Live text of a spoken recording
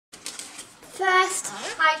first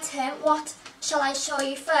item, what shall I show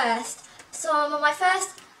you first? So my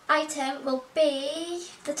first item will be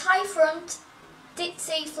the tie front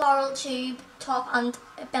ditzy floral tube top and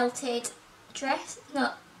a belted dress,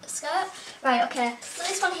 no, skirt. Right, okay, so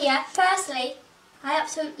this one here, firstly, I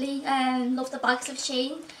absolutely love the bags of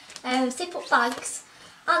Shein, zip up bags,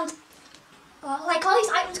 and like all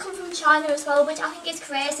these items come from China as well, which I think is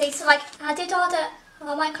crazy. So like I did order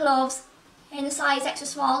all my clothes in a size extra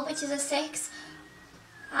small, which is a 6,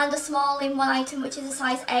 and a small in one item, which is a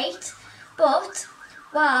size 8, but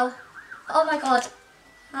wow, oh my god,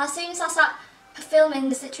 as soon as I start filming,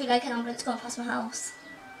 there's literally like an ambulance going past my house.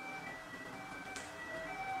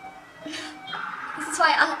 This is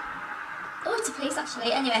why oh, it's a police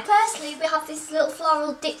actually. Anyway, firstly we have this little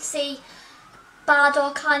floral ditzy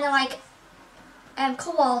bardo kind of like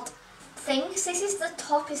cord thing. So this is the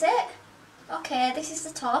top, is it? Okay, this is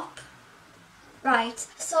the top. Right,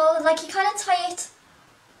 so like you kind of tie it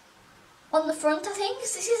on the front, I think.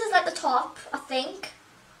 So this is like the top, I think.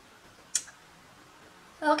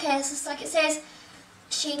 Okay, so it's like it says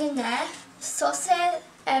Shein in there. So say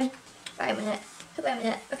wait a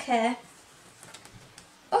minute, okay.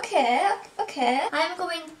 I am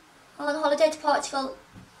going on holiday to Portugal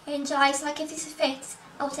in July, so like if this fits,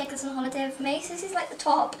 I'll take this on holiday with me. So this is like the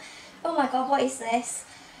top. Oh my god, what is this?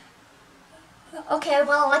 Okay,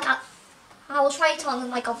 well like I will try it on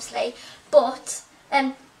like obviously, but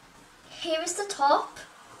here is the top.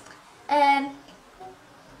 It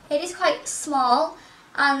is quite small,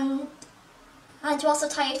 and you also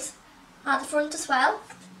tie it at the front as well,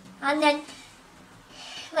 and then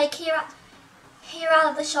like here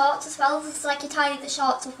are the shorts as well. It's like you tie the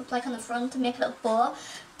shorts up like on the front and make a little bow.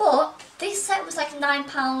 But this set was like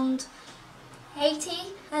 £9.80,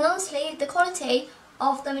 and honestly the quality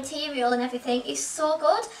of the material and everything is so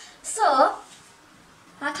good. So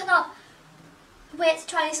I cannot wait to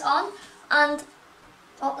try this on, and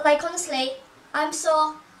like honestly I'm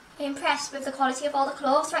so impressed with the quality of all the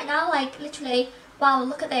clothes right now. Like literally, wow,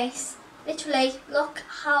 look at this. Literally, look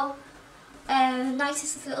how nice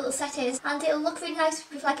this little set is, and it'll look really nice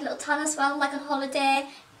with like a little tan as well, like on holiday,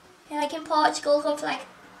 like in Portugal, going for like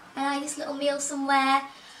a nice little meal somewhere.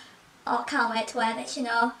 Oh, can't wait to wear this, you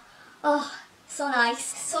know. Oh, so nice.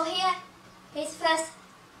 So here is the first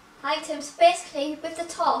item. So basically with the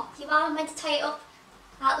top, you are meant to tie it up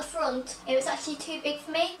at the front. It was actually too big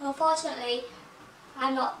for me. Unfortunately,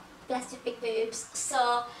 I'm not blessed with big boobs,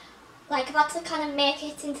 so like I've had to kind of make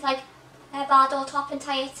it into like a bardo top and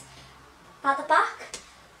tie it at the back.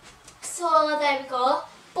 So there we go.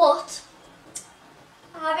 But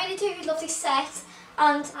I really do love this set,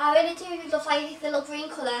 and I really do love like the little green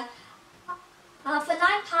colour. And for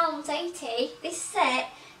 £9.80, this set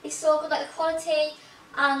is so good, like the quality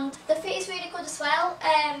and the fit is really good as well.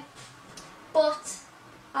 But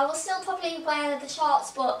I will still probably wear the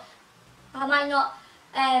shorts, but I might not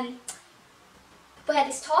wear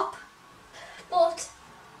this top. But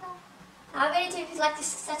I really do like this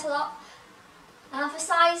set a lot. For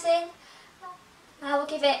sizing, I will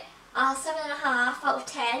give it a 7.5 out of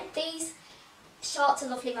 10. These shorts are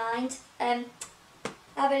lovely, mind.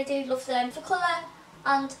 I really do love them. For colour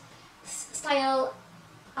and style,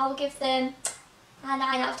 I will give them a 9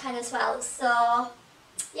 out of 10 as well. So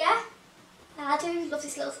yeah, I do love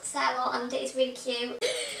this little set a lot, and it is really cute.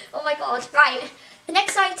 Oh my god. Right, the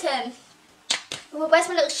next item. Oh, where's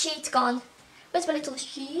my little sheet gone? Where's my little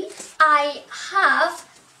sheet? I have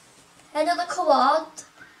another cord.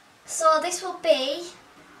 So this will be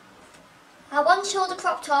a one shoulder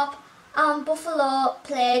crop top and buffalo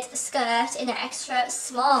plaid skirt in an extra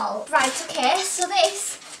small. Right, okay, so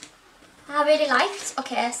this I really liked.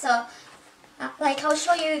 Okay, so like I'll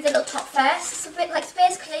show you the little top first. So like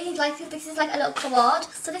basically like this is like a little cord.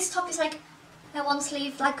 So this top is like a one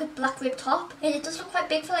sleeve like a black rib top, and it does look quite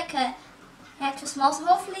big for like a extra small, so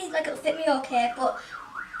hopefully like it'll fit me okay. But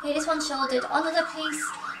it is one shouldered. Another police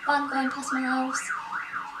van going past my house.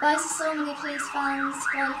 Why is there so many police vans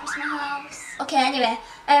going past my house? Okay, anyway,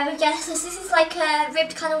 yeah, so this is like a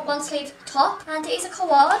ribbed kind of one sleeve top, and it is a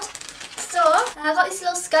cord. So I got this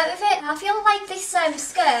little skirt with it. I feel like this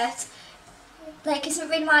skirt like isn't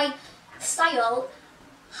really my style.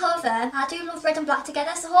 However, I do love red and black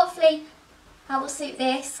together, so hopefully I will suit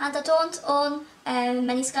this. And I don't own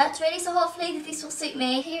many skirts really, so hopefully this will suit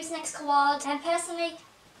me. Here's the next cord. And personally,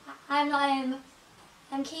 I'm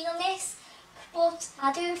not keen on this, but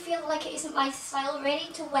I do feel like it isn't my style really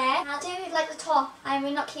to wear. I do like the top. I'm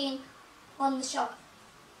really not keen on the skirt.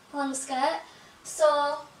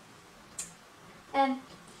 So I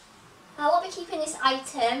won't be keeping this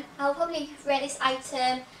item. I'll probably rate this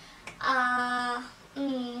item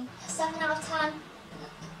 7 7 out of 10.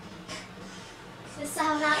 It's a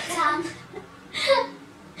 7 out of 10.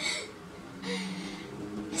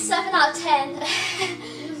 7 out of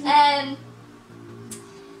 10.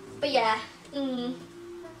 But yeah, I'm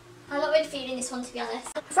not really feeling this one, to be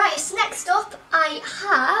honest. Right, so next up I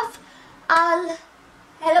have a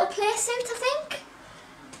little play suit, I think.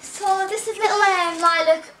 So this is little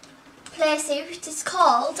lilac play suit. It's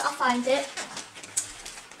called, I'll find it.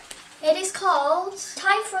 It is called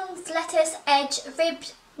Tie Front Lettuce Edge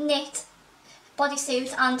Ribbed Knit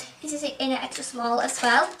Bodysuit, and this is in an extra small as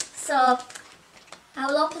well. So I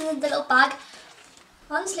will open the little bag.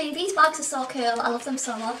 Honestly, these bags are so cool. I love them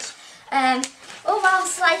so much. Oh wow,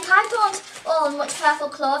 it's like I don't own much purple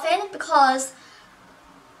clothing because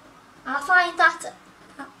I find that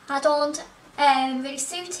I don't really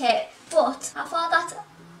suit it. But I thought that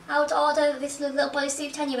I would order this little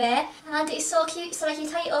bodysuit anyway, and it's so cute. So like you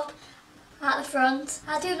tie it up at the front.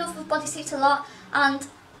 I do love the bodysuit a lot, and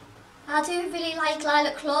I do really like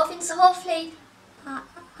lilac clothing. So hopefully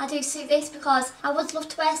I do suit this because I would love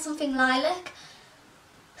to wear something lilac.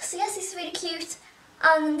 So yes, this is really cute,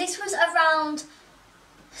 and this was around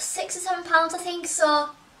 £6 or £7 I think.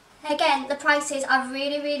 So again, the prices are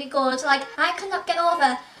really good. Like I cannot get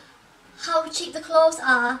over how cheap the clothes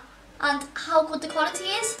are and how good the quality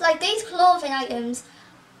is. Like these clothing items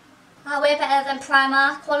are way better than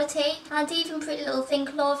Primark quality and even Pretty Little Thing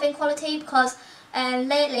clothing quality, because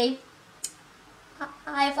lately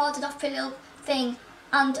I've ordered off Pretty Little Thing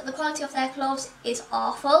and the quality of their clothes is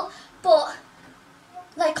awful. But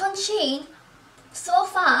like on Shein, so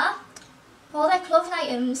far all their clothing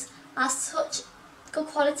items are such good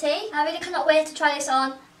quality. I really cannot wait to try this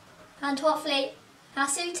on, and hopefully I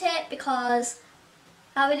suit it because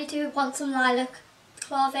I really do want some lilac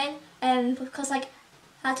clothing, because like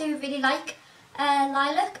I do really like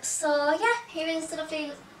lilac. So yeah, here is the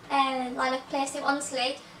lovely lilac playsuit.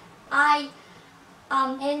 Honestly, I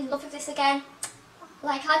am in love with this again.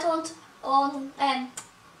 Like I don't own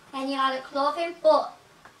any lilac clothing, but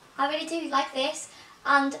I really do like this,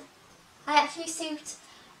 and I actually suit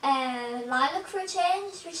lilac for a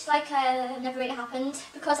change, which like never really happened,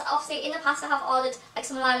 because obviously in the past I have ordered like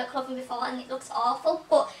some lilac clothing before and it looks awful,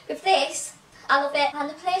 but with this I love it. And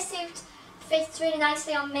the play suit fits really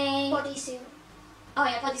nicely on me. Bodysuit. Oh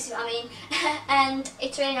yeah, bodysuit I mean. And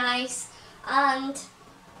it's really nice, and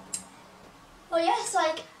well yes,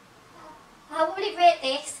 like I would really rate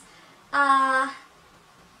this 8.5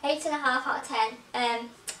 out of 10,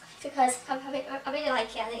 because I really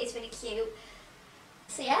like it and it is really cute.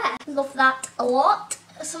 So yeah, love that a lot.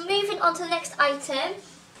 So moving on to the next item,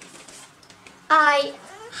 I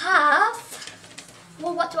have,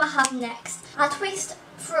 well what do I have next? A twist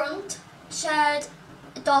front shirred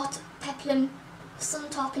dot peplum sun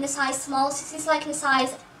top in a size small. So this is like in a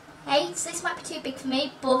size 8, so this might be too big for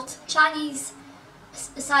me, but Chinese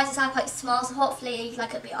the sizes are quite small, so hopefully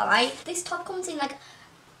like it'll be alright. This top comes in like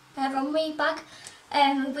a runway bag,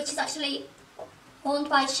 which is actually owned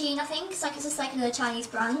by Shein I think. It's just like another Chinese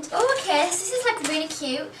brand. Oh, okay, so this is like really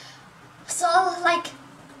cute. So like,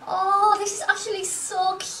 oh, this is actually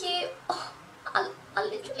so cute. Oh, I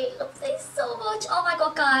literally love this so much. Oh my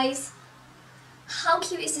god guys, how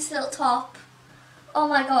cute is this little top? Oh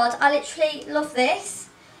my god, I literally love this.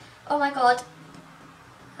 Oh my god,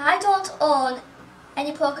 I don't own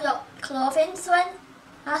any polka dot clothing, so when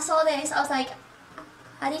I saw this I was like,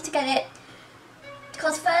 I need to get it,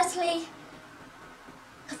 because firstly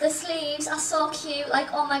the sleeves are so cute.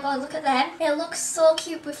 Like oh my god, look at them. It looks so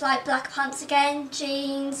cute with like black pants again,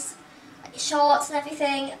 jeans, shorts and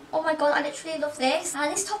everything. Oh my god, I literally love this. And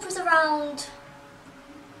this top was around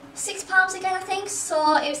 £6 again I think,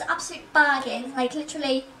 so it was an absolute bargain, like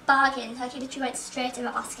literally bargain. Like it literally went straight in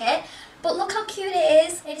my basket. But look how cute it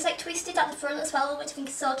is. It is like twisted at the front as well, which I think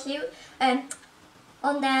is so cute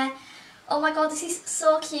on there. Oh my god, this is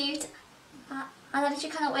so cute. And I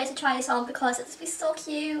literally cannot wait to try this on because it's be so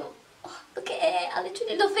cute. Oh, look at it, I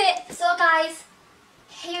literally love it. So guys,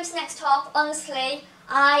 here's the next top. Honestly,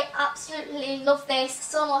 I absolutely love this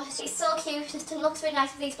so much. It's so cute, just looks really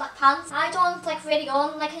nice with these black pants. I don't like really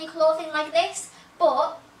own like any clothing like this,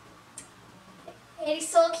 but it is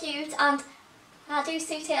so cute and I do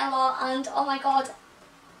suit it a lot, and oh my god,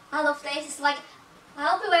 I love this. It's like,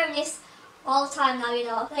 I'll be wearing this all the time now, you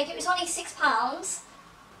know. Like it was only £6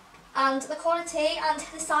 and the quality and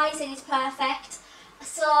the sizing is perfect.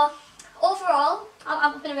 So overall,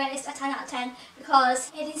 I'm going to rate this a 10 out of 10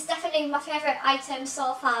 because it is definitely my favourite item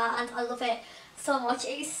so far and I love it so much.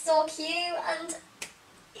 It is so cute and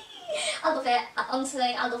I love it. Honestly,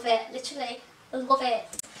 I love it. Literally, I love it.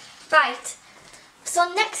 Right,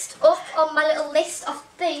 so next up on my little list of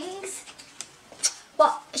things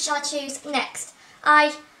shall I choose next?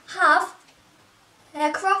 I have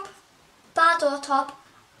a crop bandeau top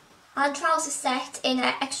and trousers set in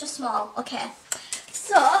an extra small. Okay,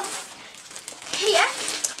 so here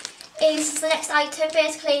is the next item,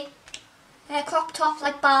 basically a crop top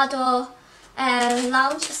like bandeau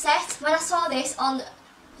lounge set. When I saw this on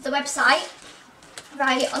the website,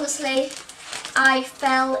 right, honestly, I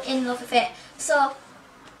fell in love with it. So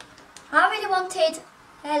I really wanted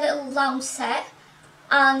a little lounge set,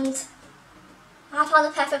 and I found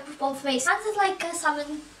the perfect one for me. It's kind of like a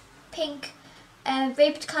salmon pink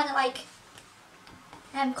ribbed kind of like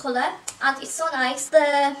colour, and it's so nice.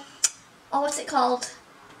 The, oh, what's it called?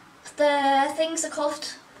 The things are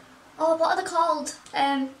cuffed. Oh, what are they called?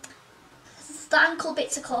 The ankle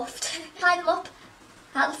bits are cuffed. Tie them up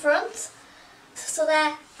at the front, so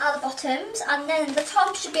there are the bottoms, and then the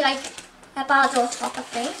top should be like a bandeau top, I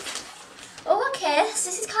think. Oh, okay, so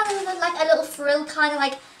this is kind of like a little frill kind of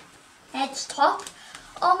like edge top.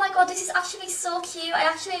 Oh my god, this is actually so cute. I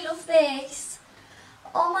actually love this.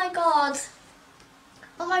 Oh my god.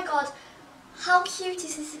 Oh my god. How cute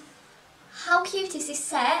is this? How cute is this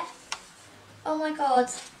set? Oh my god.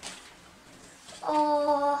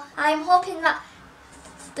 Oh, I'm hoping that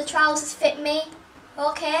the trousers fit me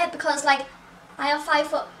okay, because like I am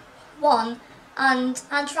 5'1", and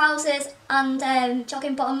trousers and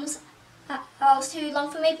jogging bottoms are too long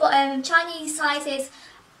for me, but Chinese sizes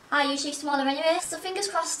are usually smaller anyway, so fingers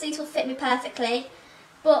crossed these will fit me perfectly.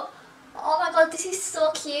 But oh my god, this is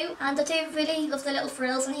so cute, and I do really love the little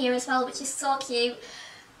frills in here as well, which is so cute.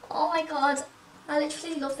 Oh my god, I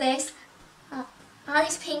literally love this. And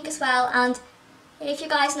it's pink as well, and if you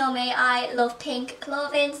guys know me, I love pink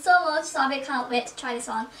clothing so much, so I really can't wait to try this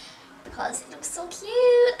on because it looks so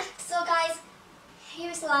cute. So guys,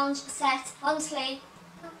 here's the lounge set. Honestly,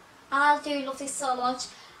 I do love this so much,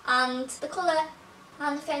 and the colour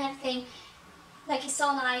and the fit and everything, like, it's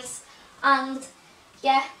so nice. And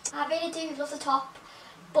yeah, I really do love the top,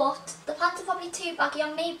 but the pants are probably too baggy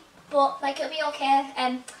on me, but like, it'll be okay.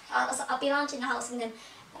 I'll be lounging in the house in them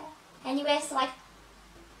anyway, so like,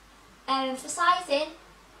 for sizing,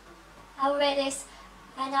 I will rate this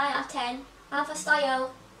a 9 out of 10, and for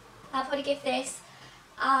style, I'll probably give this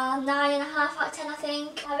a 9.5 out of 10, I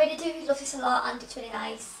think. I really do love this a lot, and it's really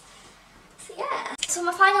nice. So yeah. So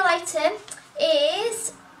my final item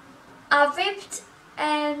is a ribbed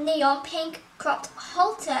neon pink cropped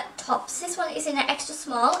halter tops. This one is in an extra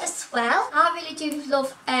small as well. I really do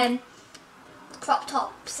love crop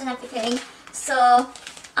tops and everything. So,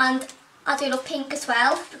 and I do love pink as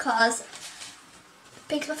well, because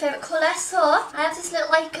pink is my favourite colour. So I have this little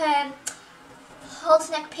like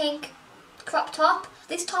halter neck pink crop top.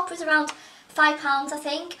 This top was around £5, I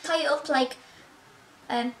think. Tie it up like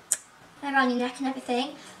around your neck and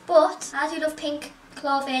everything. But I do love pink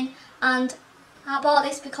clothing, and I bought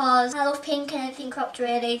this because I love pink and everything cropped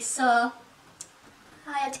really. So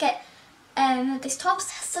I had to get this top.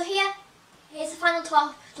 So here's the final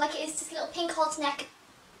top. Like, it is this little pink halter neck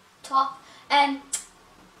top.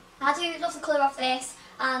 I do love the colour of this,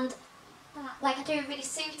 and like, I do really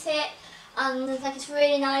suit it, and like, it's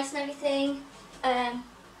really nice and everything.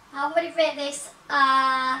 I'll really rate this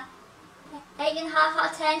 8.5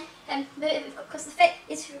 out of 10, because the fit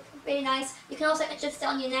is really nice. You can also adjust it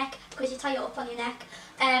on your neck because you tie it up on your neck.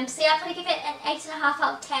 So yeah, I'm going to give it an 8.5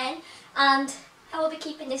 out of 10, and I will be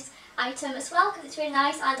keeping this item as well because it's really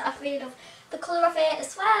nice, and I really love the colour of it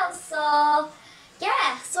as well. So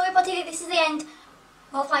yeah, so everybody, this is the end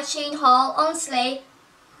of my Shein haul. Honestly,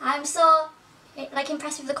 I'm so like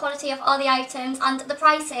impressed with the quality of all the items, and the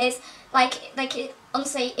prices, like it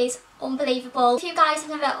honestly is unbelievable. If you guys have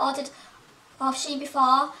never ordered off Shein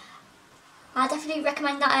before, I definitely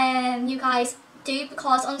recommend that you guys do,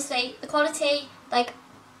 because honestly the quality, like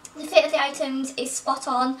the fit of the items is spot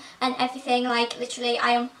on and everything. Like, literally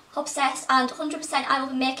I am obsessed, and 100% I will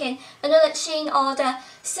be making another Shein order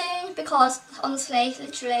soon, because honestly,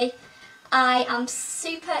 literally, I am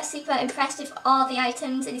super impressed with all the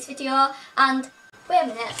items in this video. And wait a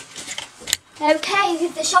minute. Okay,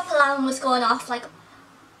 the shop alarm was going off like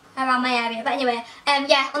around my area, but anyway,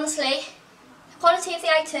 yeah, honestly, quality of the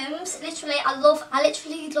items, literally, I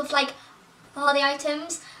literally love like all the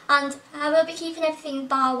items, and I will be keeping everything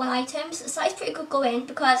bar one item, so it's pretty good going,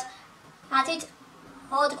 because I did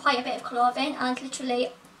order quite a bit of clothing, and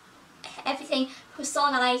literally everything was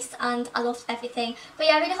so nice, and I loved everything. But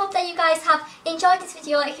yeah, I really hope that you guys have enjoyed this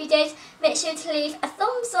video. If you did, make sure to leave a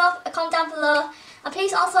thumbs up, a comment down below, and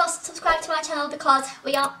please also subscribe to my channel, because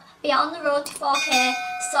we are on the road to 4K.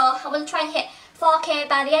 So I want to try and hit 4K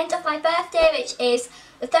by the end of my birthday, which is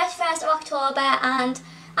the 31st of October, and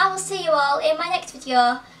I I will see you all in my next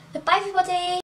video. Goodbye everybody.